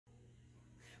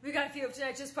We got a few of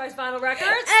tonight's Just Price vinyl records.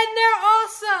 And they're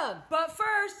awesome! But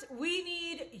first, we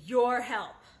need your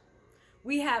help.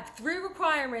 We have 3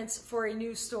 requirements for a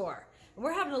new store. And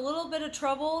we're having a little bit of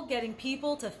trouble getting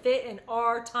people to fit in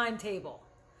our timetable.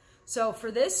 So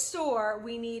for this store,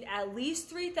 we need at least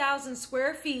 3,000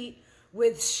 square feet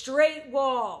with straight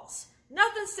walls.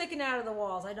 Nothing sticking out of the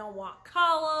walls. I don't want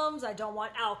columns. I don't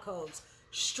want alcoves.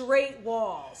 Straight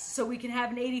walls. So we can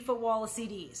have an 80-foot wall of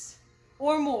CDs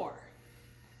or more.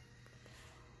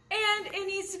 And it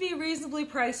needs to be reasonably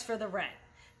priced for the rent.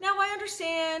 Now, I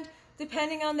understand,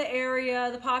 depending on the area,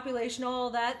 the population, all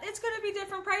that, it's going to be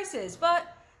different prices.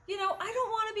 But, you know, I don't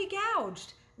want to be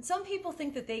gouged. And some people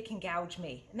think that they can gouge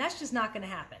me. And that's just not going to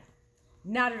happen.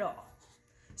 Not at all.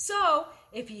 So,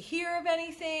 if you hear of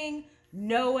anything,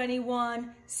 know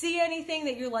anyone, see anything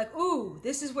that you're like, ooh,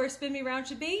 this is where Spin Me Round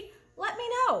should be, let me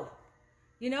know.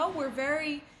 You know, we're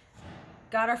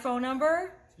got our phone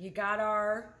number, you got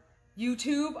our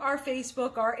YouTube, our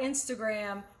Facebook, our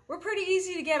Instagram. We're pretty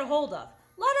easy to get a hold of.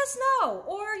 Let us know.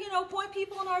 Or, you know, point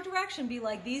people in our direction. Be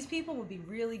like, these people would be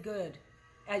really good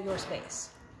at your space.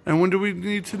 And when do we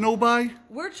need to know by?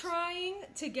 We're trying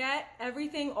to get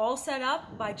everything all set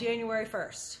up by January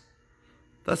 1st.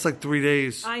 That's like 3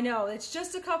 days. I know. It's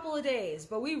just a couple of days.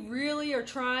 But we really are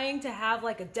trying to have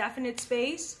like a definite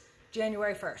space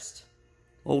January 1st.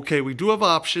 Okay, we do have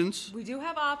options. We do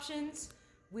have options.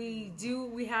 We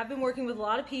have been working with a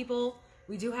lot of people.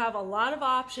 We do have a lot of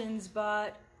options,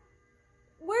 but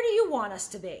where do you want us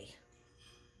to be?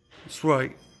 That's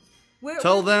right.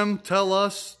 Tell them, tell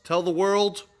us, tell the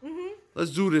world. Mm-hmm.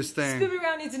 Let's do this thing. Spin Me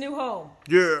Round needs a new home.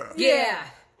 Yeah. Yeah.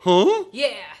 Huh?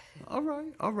 Yeah. All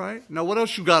right, all right. Now what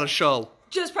else you got to show?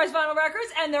 Just Price Vinyl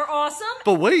Records, and they're awesome.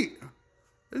 But wait,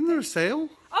 isn't there a sale?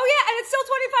 Oh yeah, and it's still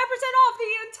 25% off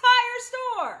the entire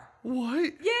store.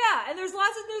 What? Yeah, and there's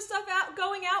lots of new stuff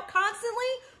going out constantly.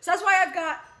 So that's why I've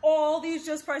got all these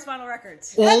Just Price Vinyl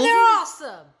Records. All and they're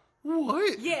awesome.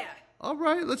 What? Yeah. All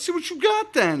right, let's see what you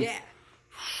got then. Yeah.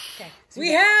 Okay. So We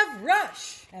have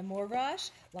Rush. and more Rush.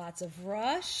 Lots of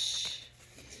Rush.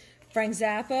 Frank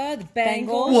Zappa, the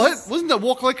Bangles. What? Wasn't that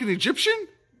Walk Like an Egyptian?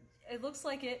 It looks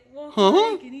like it. Walk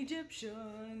Huh? like an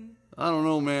Egyptian. I don't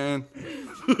know, man.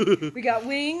 We got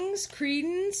Wings,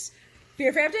 Creedence,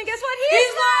 Fear Factor, and guess what?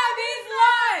 He's live!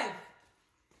 He's live!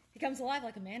 He comes alive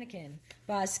like a mannequin.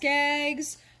 Boz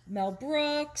Skaggs, Mel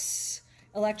Brooks,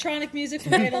 electronic music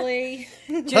from Italy.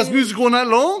 House music all night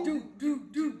long?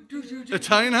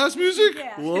 Italian house music?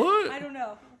 Yeah. What? I don't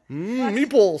know.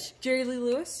 Meatballs. Jerry Lee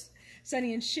Lewis.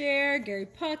 Sonny and Cher, Gary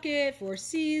Puckett, Four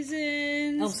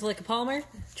Seasons. Elvis Lake Palmer.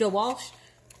 Joe Walsh.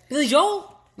 Billy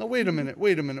Joel. No, wait a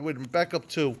minute. Back up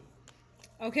 2.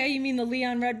 Okay, you mean the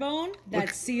Leon Redbone?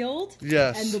 That's Sealed.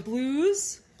 Yes. And the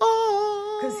Blues.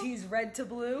 Oh. Because he's red to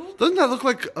blue. Doesn't that look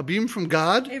like a beam from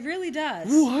God? It really does.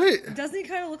 What? Doesn't he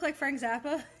kind of look like Frank Zappa?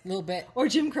 A little bit. Or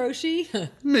Jim Croce?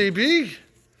 Maybe.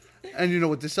 And you know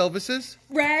what this Elvis is?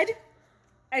 Red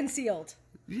and sealed.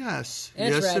 Yes.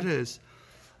 It's yes, red. it is.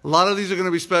 A lot of these are going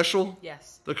to be special.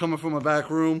 Yes. They're coming from a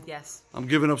back room. Yes. I'm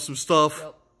giving up some stuff.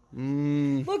 Yep.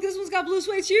 Look, this one's got blue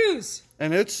suede shoes.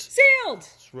 And it's? Sealed.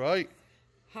 That's right.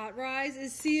 Hot Rise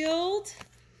is sealed.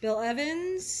 Bill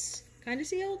Evans, kind of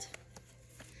sealed.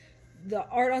 The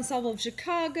Art Ensemble of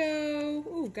Chicago.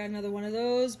 Ooh, got another one of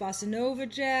those. Bossa Nova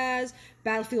Jazz.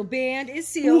 Battlefield Band is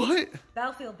sealed. What?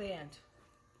 Battlefield Band.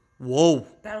 Whoa.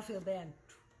 Battlefield Band.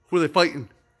 Who are they fighting?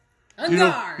 You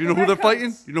know who The they're Redcoats.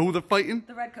 fighting? You know who they're fighting?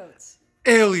 The Redcoats.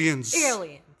 Aliens.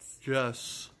 Aliens.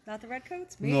 Yes. Not the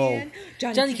Redcoats? No. Man.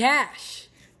 Johnny Cash.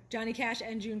 Johnny Cash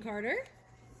and June Carter.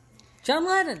 John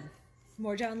Lennon.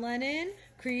 More John Lennon.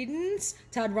 Creedence.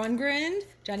 Todd Rundgren.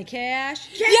 Johnny Cash.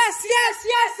 Yes, yes,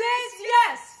 yes,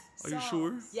 yes. Are you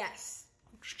sure? Yes.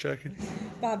 Just checking.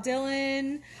 Bob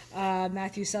Dylan.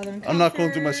 Matthew Southern Comfort. I'm not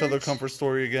going through my Southern Comfort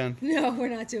story again. No, we're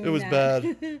not doing that. It was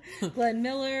bad. Glenn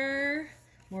Miller.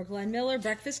 More Glenn Miller.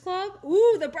 Breakfast Club.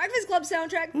 Ooh, the Breakfast Club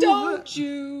soundtrack. Don't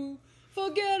you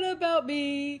forget about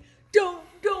me. Don't.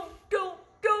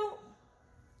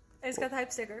 It's got the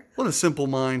hype sticker. What a simple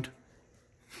mind.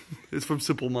 It's from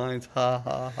Simple Minds. Ha,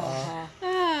 ha, ha.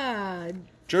 Ah,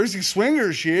 Jersey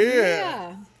Swingers,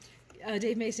 yeah.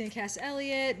 Dave Mason and Cass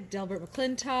Elliott. Delbert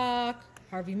McClintock.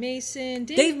 Harvey Mason.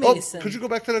 Dave Oh, Mason. could you go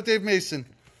back to that Dave Mason?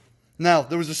 Now,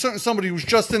 there was a certain somebody who was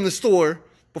just in the store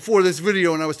before this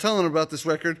video, and I was telling him about this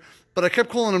record, but I kept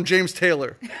calling him James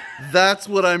Taylor. That's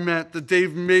what I meant, the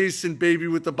Dave Mason baby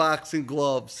with the boxing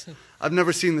gloves. I've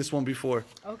never seen this one before.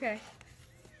 Okay.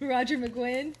 Roger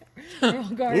McGuinn. Earl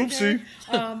Gardner.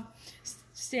 Oopsie.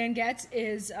 Stan Getz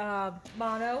is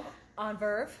mono on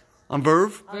Verve. On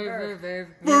Verve? Verve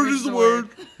Verve is the word.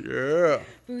 Yeah.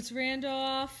 Boots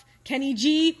Randolph. Kenny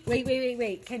G.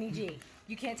 Wait. Kenny G.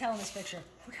 You can't tell in this picture.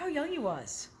 Look how young he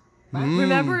was.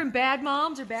 Remember in Bad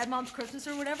Moms or Bad Moms Christmas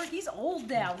or whatever? He's old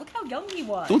now. Look how young he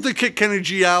was. Don't they kick Kenny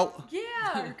G out?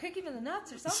 Yeah, or kick him in the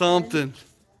nuts or something. Something.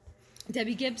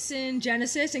 Debbie Gibson,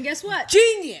 Genesis, and guess what?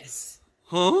 Genius.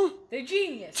 Huh? They're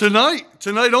genius. Tonight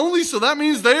only, so that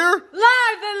means they're They're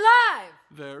live.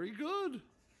 very good.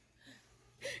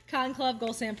 Cotton Club,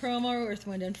 Gold Sand Promo, Earth,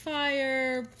 Wind, and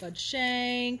Fire, Bud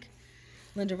Shank,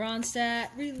 Linda Ronstadt,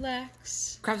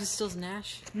 Relax. Crosby, Stills,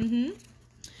 Nash.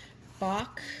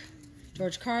 Bach,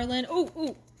 George Carlin.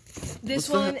 Ooh. This What's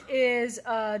one that? is,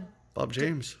 Bob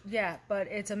James. yeah, but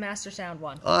it's a Master Sound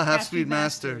one. Half-Speed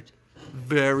Mastered.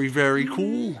 Very, very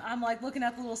cool. I'm like looking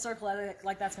at the little circle,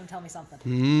 like that's going to tell me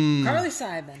something. Carly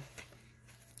Simon.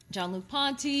 John Luke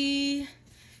Ponty,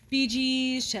 Bee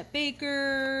Gees, Chet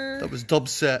Baker. That was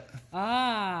Dubset.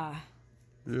 Ah.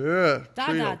 Yeah. Da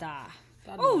trio. da da.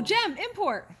 Oh, Gem,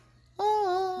 Import.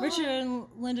 Ah. Richard and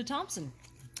Linda Thompson.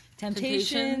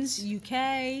 Temptations,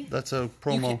 UK. That's a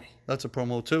promo. UK. That's a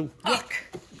promo too. Yuck.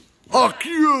 Fuck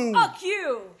you. Fuck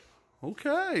you.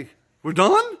 Okay. We're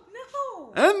done?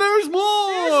 No. And there's more.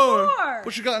 There's more.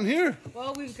 What you got in here?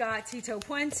 Well, we've got Tito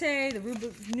Puente, the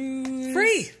Rubik News.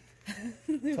 Free.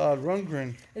 Todd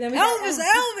Rundgren. And then we got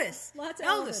Elvis. Lots of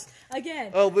Elvis.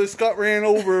 Again. Elvis got ran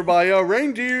over by a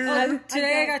reindeer.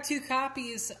 Today I got 2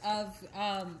 copies of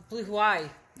Blue Hawaii.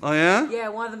 Oh, yeah? Yeah,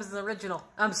 one of them is an original.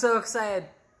 I'm so excited.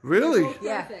 Really?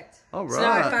 Yeah. Perfect. All So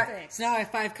now, right. I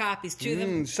have 5 copies. 2 of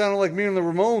them. Sounded like me and the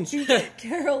Ramones.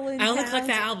 Carolyn I only collect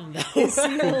the album though.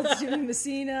 Seals, Jimmy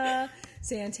Messina,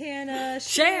 Santana,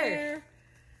 Cher,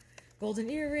 Golden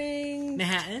Earring,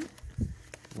 Manhattan,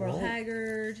 Merle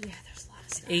Haggard. Yeah, there's a lot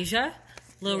of stuff. Asia,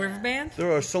 Little River Band.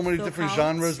 There are so many Phil different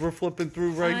Collins. genres we're flipping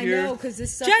through right I here. know, because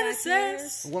this stuff back here-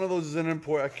 Genesis. One of those is an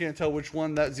import. I can't tell which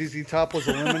one. That ZZ Top was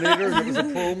Eliminator. It was a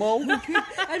promo.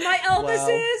 And my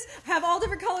Elvises have all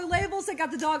different color labels. They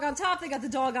got the dog on top. They got the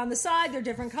dog on the side. They're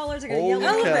different colors. I got a Holy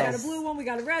yellow one. I got cows. a blue one. We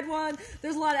got a red one.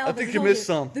 There's a lot of Elvis. I think you missed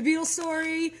some. The Beatles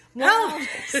story. Wow.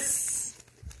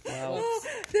 Wow.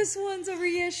 This one's a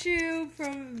reissue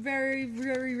from very,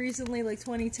 very recently, like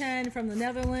 2010, from the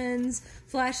Netherlands.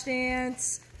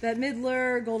 Flashdance, Bette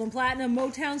Midler, Golden Platinum,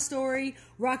 Motown Story,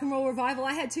 Rock and Roll Revival.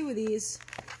 I had 2 of these.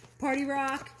 Party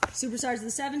Rock, Superstars of the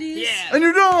 70s. Yeah. And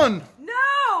you're done.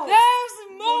 No!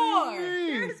 There's more.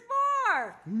 There's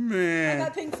more! I Man.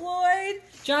 got Pink Floyd.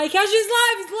 Johnny Cash is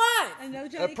live. He's live. I know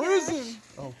Johnny At prison. Cash.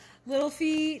 Oh. Little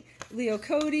Feet, Leo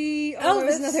Cody. Oh,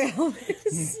 there's Elvis. another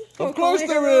Elvis. Of course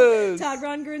there is. Todd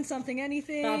Rundgren, Something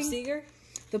Anything. Bob Seger.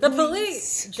 The The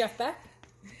Police. Police. Jeff Beck.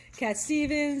 Cat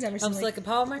Stevens, Emerson I'm Slick and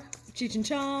Palmer. Cheech and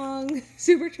Chong,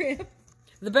 Supertramp,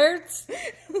 The Birds.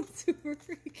 Super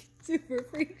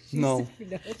Freak, No.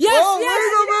 Super Nuts. Yes, Oh, yes,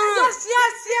 wait a minute.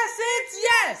 it's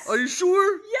yes. Are you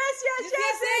sure? Yes,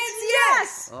 it's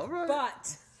yes. All right.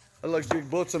 But I like big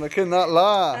butts and I cannot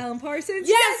lie. Alan Parsons.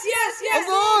 Yes, I'm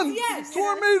on. yes.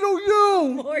 Tornado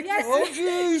you. More Yes. Oh,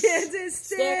 jeez. Kansas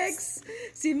Sticks.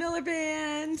 Steve Miller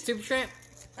Band. Supertramp.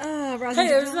 Rosin Hey,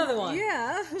 there's John- another one.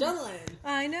 Yeah. John Lennon.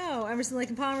 I know. Emerson, Lake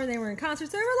and Palmer, they were in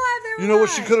concerts. They were live. You know what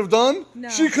she could have done? No.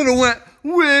 She could have went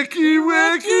wiki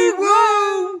wiki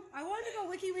woo. I wanted to go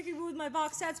wiki woo with my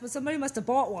box sets, but somebody must have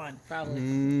bought one.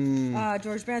 Probably.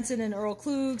 George Benson and Earl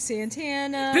Klug,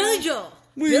 Santana. Billy Joel.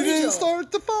 We Billy didn't Joel.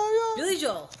 start the fire. Billy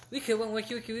Joel. We could win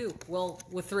Wiki Wiki Woo. Well,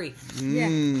 with 3.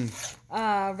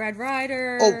 Yeah. Red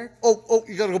Rider. Oh,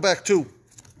 you gotta go back 2.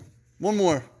 One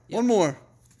more. One more.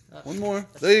 One more.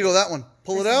 There you go, that one.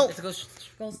 Pull it out. It's a ghost.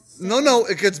 No,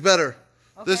 it gets better.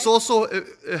 This also, it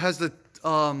has the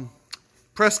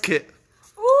press kit.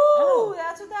 Ooh,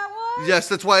 that's what that was? Yes,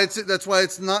 that's why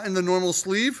it's not in the normal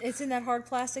sleeve. It's in that hard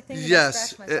plastic thing that I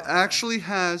Yes, scratched it myself on. actually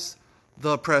has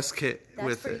the press kit That's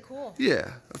with pretty it. cool.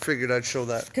 Yeah, I figured I'd show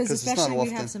that Because it's not especially we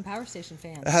often. have some Power Station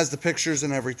fans. It has the pictures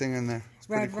and everything in there. It's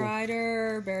pretty Red cool.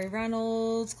 Rider, Barry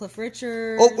Reynolds, Cliff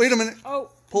Richards. Oh, wait a minute. Oh.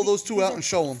 Pull those 2 out and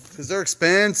show them because they're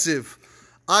expensive.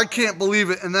 I can't believe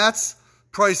it, and that's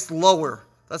priced lower.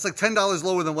 That's like $10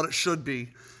 lower than what it should be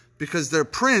because they're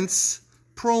Prince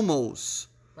promos.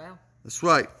 Wow. That's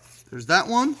right. There's that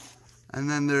one, and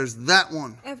then there's that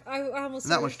one. I almost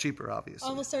And that started, one's cheaper, obviously.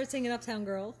 almost started singing Uptown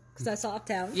Girl because I saw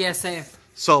Uptown. Yeah, same.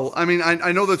 So, I mean,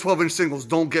 I know they're 12-inch singles.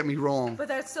 Don't get me wrong. But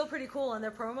that's still pretty cool, and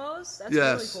their promos, that's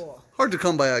Yes. really cool. Hard to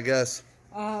come by, I guess.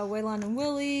 Waylon and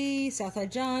Willie,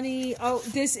 Southside Johnny. Oh,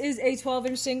 this is a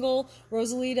 12-inch single,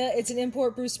 Rosalita. It's an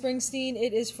import, Bruce Springsteen.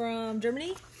 It is from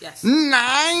Germany. Yes.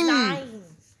 9!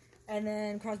 And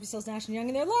then Crosby, Stills, Nash and Young,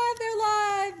 and they're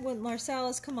live. Wynton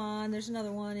Marsalis, come on. There's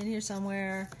another one in here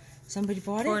somewhere. Somebody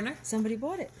bought Corner. it. Somebody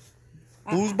bought it.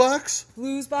 Blues box?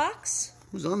 Blues box.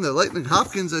 Who's on there? Lightning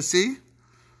Hopkins, I see.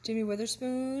 Jimmy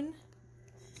Witherspoon.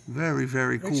 Very,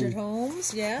 very cool. Richard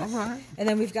Holmes, yeah. All right. And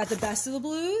then we've got the Best of the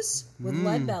Blues with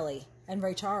Lead Belly and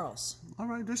Ray Charles. All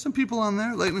right, there's some people on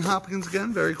there. Lightning Hopkins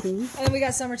again, very cool. And then we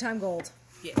got Summertime Gold.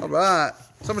 All right.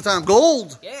 Summertime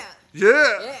Gold. Yeah.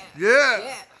 Yeah.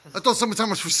 Yeah. I thought summertime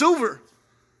was for silver.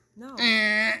 No.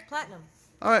 Eh. Platinum.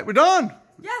 All right, we're done.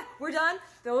 Yeah, we're done.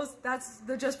 That's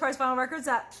the Just Price vinyl records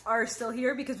that are still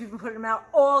here because we've been putting them out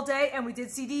all day, and we did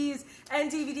CDs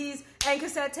and DVDs and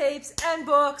cassette tapes and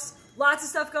books. Lots of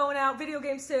stuff going out. Video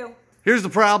games too. Here's the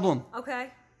problem. Okay.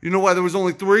 You know why there was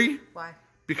only 3? Why?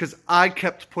 Because I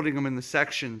kept putting them in the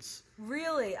sections.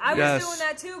 Really? I Yes. was doing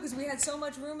that too because we had so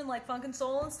much room in like Funk and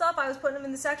Soul and stuff. I was putting them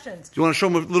in the sections. Do you want to show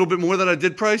them a little bit more that I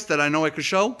did price that I know I could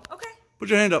show? Okay. Put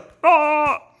your hand up.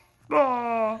 Ah!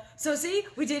 Ah! So see,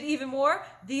 we did even more.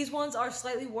 These ones are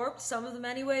slightly warped, some of them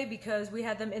anyway, because we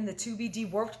had them in the to be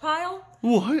dewarped pile.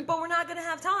 What? But we're not going to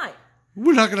have time.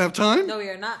 We're not going to have time? No, we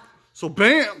are not. So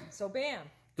bam! So bam.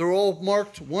 They're all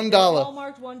marked $1. They're all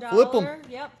marked $1. Flip 'em.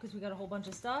 Yep, because we got a whole bunch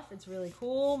of stuff. It's really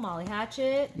cool. Molly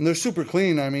Hatchet. And they're super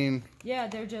clean, I mean. Yeah,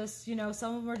 they're just, you know,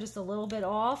 some of them are just a little bit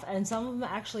off, and some of them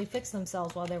actually fixed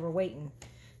themselves while they were waiting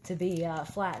to be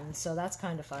flattened. So that's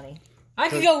kind of funny. I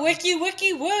could go wiki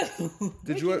woo.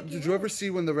 Did you ever see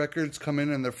when the records come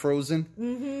in and they're frozen?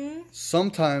 Mm-hmm.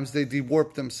 Sometimes they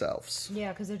dewarp themselves.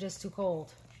 Yeah, because they're just too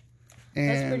cold. And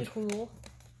That's pretty cool.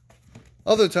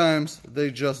 other times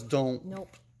they just don't. Nope.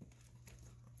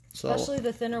 So Especially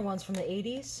the thinner ones from the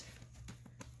 80s.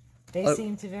 They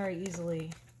seem to very easily...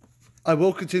 I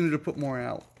will continue to put more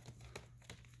out.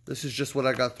 This is just what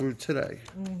I got through today.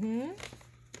 Mm-hmm.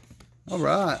 All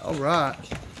right, all right.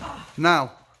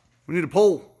 Now, we need a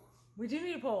poll. We do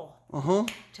need a poll. Uh-huh.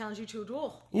 Challenge you to a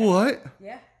duel. What?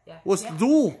 Yeah, yeah. What's yeah. the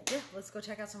duel? Yeah, let's go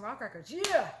check out some rock records.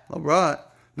 Yeah. All right.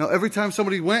 Now, every time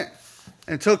somebody went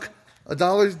and took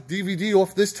 $1 DVD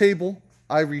off this table,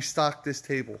 I restocked this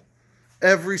table.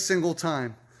 Every single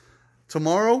time.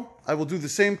 Tomorrow, I will do the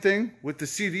same thing with the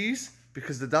CDs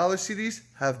because the dollar CDs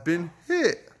have been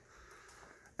hit.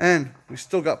 And we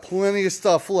still got plenty of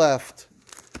stuff left.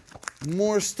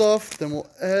 More stuff than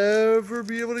we'll ever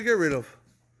be able to get rid of.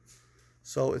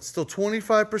 So it's still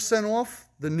 25% off.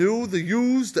 The new, the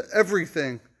used, the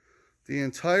everything. The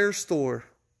entire store.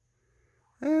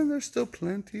 And there's still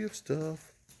plenty of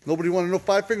stuff. Nobody want to know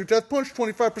Five Finger Death Punch?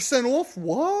 25% off?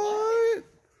 What?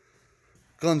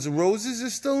 Guns N' Roses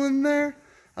is still in there?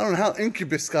 I don't know how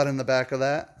Incubus got in the back of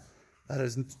that. That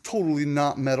is totally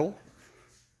not metal.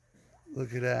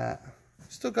 Look at that.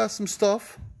 Still got some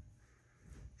stuff.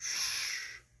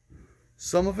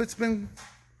 Some of it's been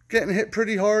getting hit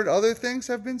pretty hard. Other things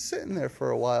have been sitting there for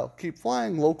a while. Keep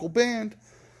Flying, local band.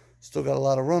 Still got a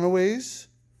lot of Runaways.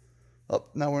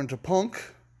 Up, now we're into punk.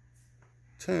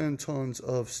 10 tons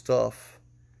of stuff.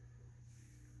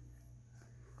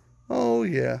 Oh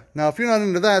yeah. Now if you're not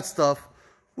into that stuff,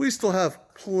 we still have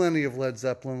plenty of Led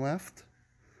Zeppelin left.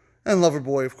 And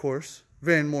Loverboy, of course.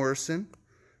 Van Morrison.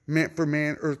 Man for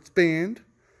Man Earth Band.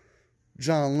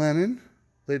 John Lennon.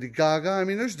 Lady Gaga. I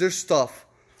mean, there's stuff.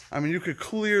 I mean, you could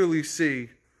clearly see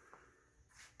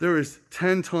there is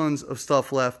 10 tons of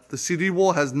stuff left. The CD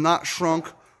wall has not shrunk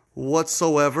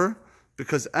whatsoever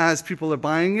because as people are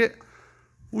buying it,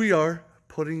 we are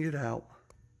putting it out.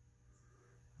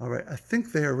 All right, I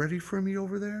think they are ready for me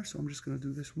over there, so I'm just going to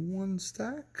do this one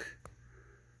stack.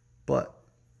 But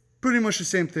pretty much the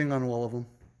same thing on all of them.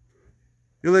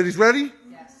 You ladies ready?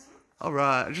 Yes. All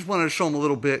right, I just wanted to show them a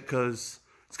little bit because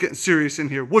it's getting serious in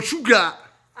here. What you got?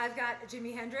 I've got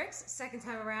Jimi Hendrix, second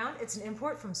time around. It's an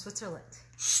import from Switzerland.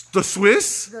 The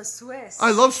Swiss? The Swiss.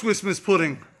 I love Swiss Miss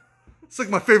pudding. It's like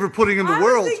my favorite pudding in the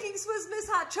world. I was thinking Swiss Miss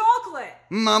hot chocolate.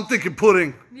 I'm thinking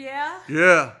pudding. Yeah?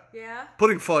 Yeah. Yeah?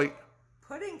 Pudding fight.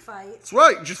 Pudding fight. That's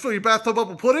right. You just fill your bathtub up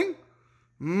with pudding?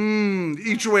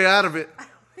 Eat your way out of it.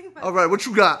 All right, what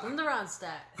you got? Linda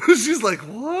Ronstadt. She's like,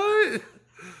 what?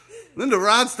 Linda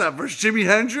Ronstadt versus Jimi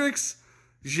Hendrix?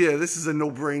 Yeah, this is a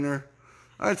no-brainer.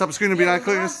 All right, top of screen to be an eye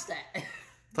clear.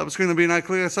 Top of screen to be an eye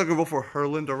clear. So I'm going to vote for her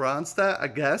Linda Ronstadt, I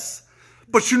guess.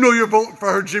 But you know you're voting for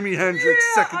her Jimi Hendrix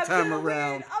second time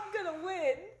around. I'm going to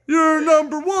win. You're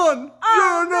number one.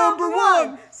 You're number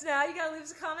one. So now you got to leave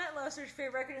us a comment. Let us know what your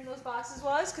favorite record in those boxes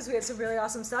was because we had some really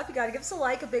awesome stuff. You got to give us a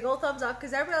like, a big old thumbs up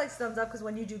because everybody likes thumbs up because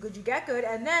when you do good, you get good.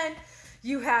 And then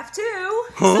you have to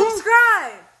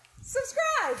subscribe.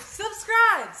 Subscribe.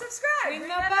 Subscribe. Subscribe. Ring the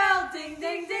bell. Ding,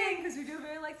 ding, ding. Because we do a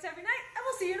video like this every night. And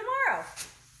we'll see you tomorrow.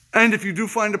 And if you do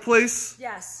find a place,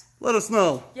 yes. let us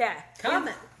know. Yeah.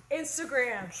 Comment.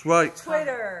 Instagram. That's right.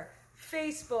 Twitter.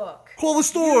 Facebook. Call the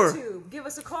store. YouTube. Give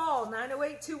us a call,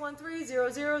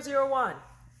 908-213-0001.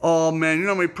 Oh, man, you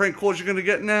know how many prank calls you're going to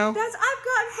get now? I've gotten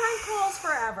prank calls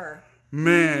forever.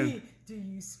 Man. Do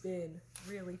you spin?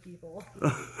 Really, people?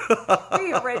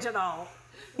 The original.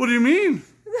 What do you mean?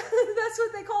 That's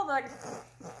what they call them. Like,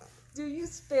 do you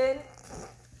spin?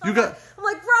 I'm I'm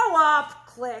like, grow up.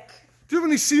 Click. Do you have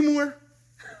any Seymour?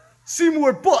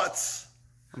 Seymour butts.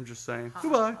 I'm just saying.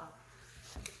 Goodbye.